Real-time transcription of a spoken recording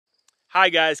Hi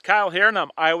guys, Kyle here and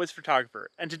I'm Iowa's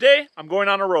photographer, and today I'm going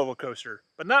on a roller coaster,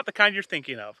 but not the kind you're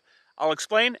thinking of. I'll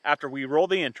explain after we roll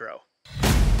the intro.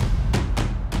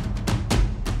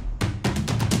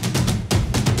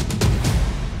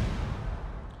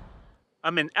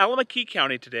 I'm in Allamakee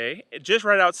County today, just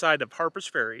right outside of Harpers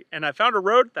Ferry, and I found a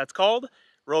road that's called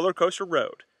Roller Coaster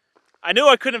Road. I knew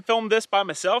I couldn't film this by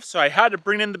myself, so I had to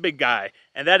bring in the big guy,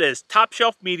 and that is Top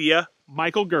Shelf Media,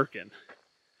 Michael Gherkin.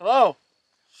 Hello.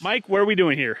 Mike, what are we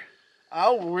doing here?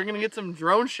 Oh, we're going to get some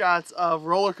drone shots of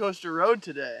Roller Coaster Road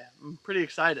today. I'm pretty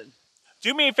excited.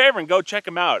 Do me a favor and go check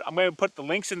them out. I'm going to put the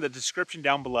links in the description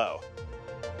down below.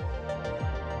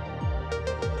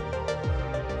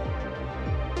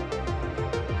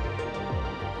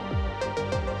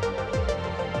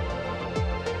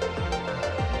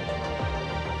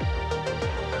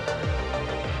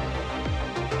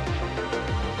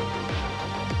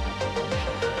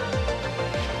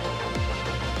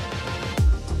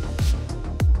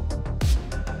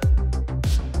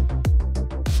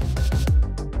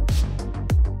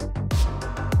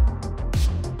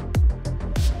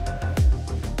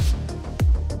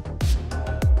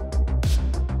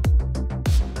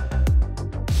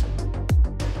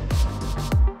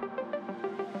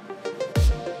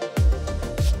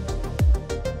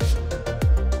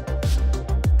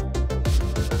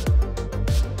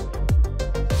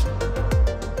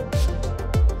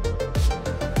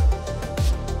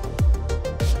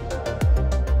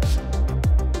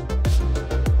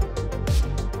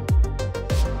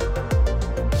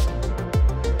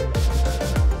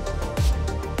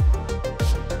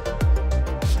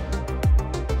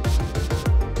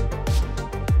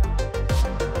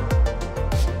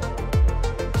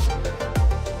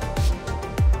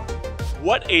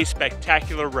 What a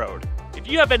spectacular road. If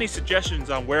you have any suggestions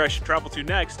on where I should travel to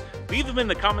next, leave them in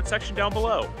the comment section down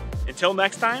below. Until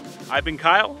next time, I've been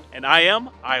Kyle, and I am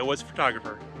Iowa's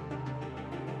photographer.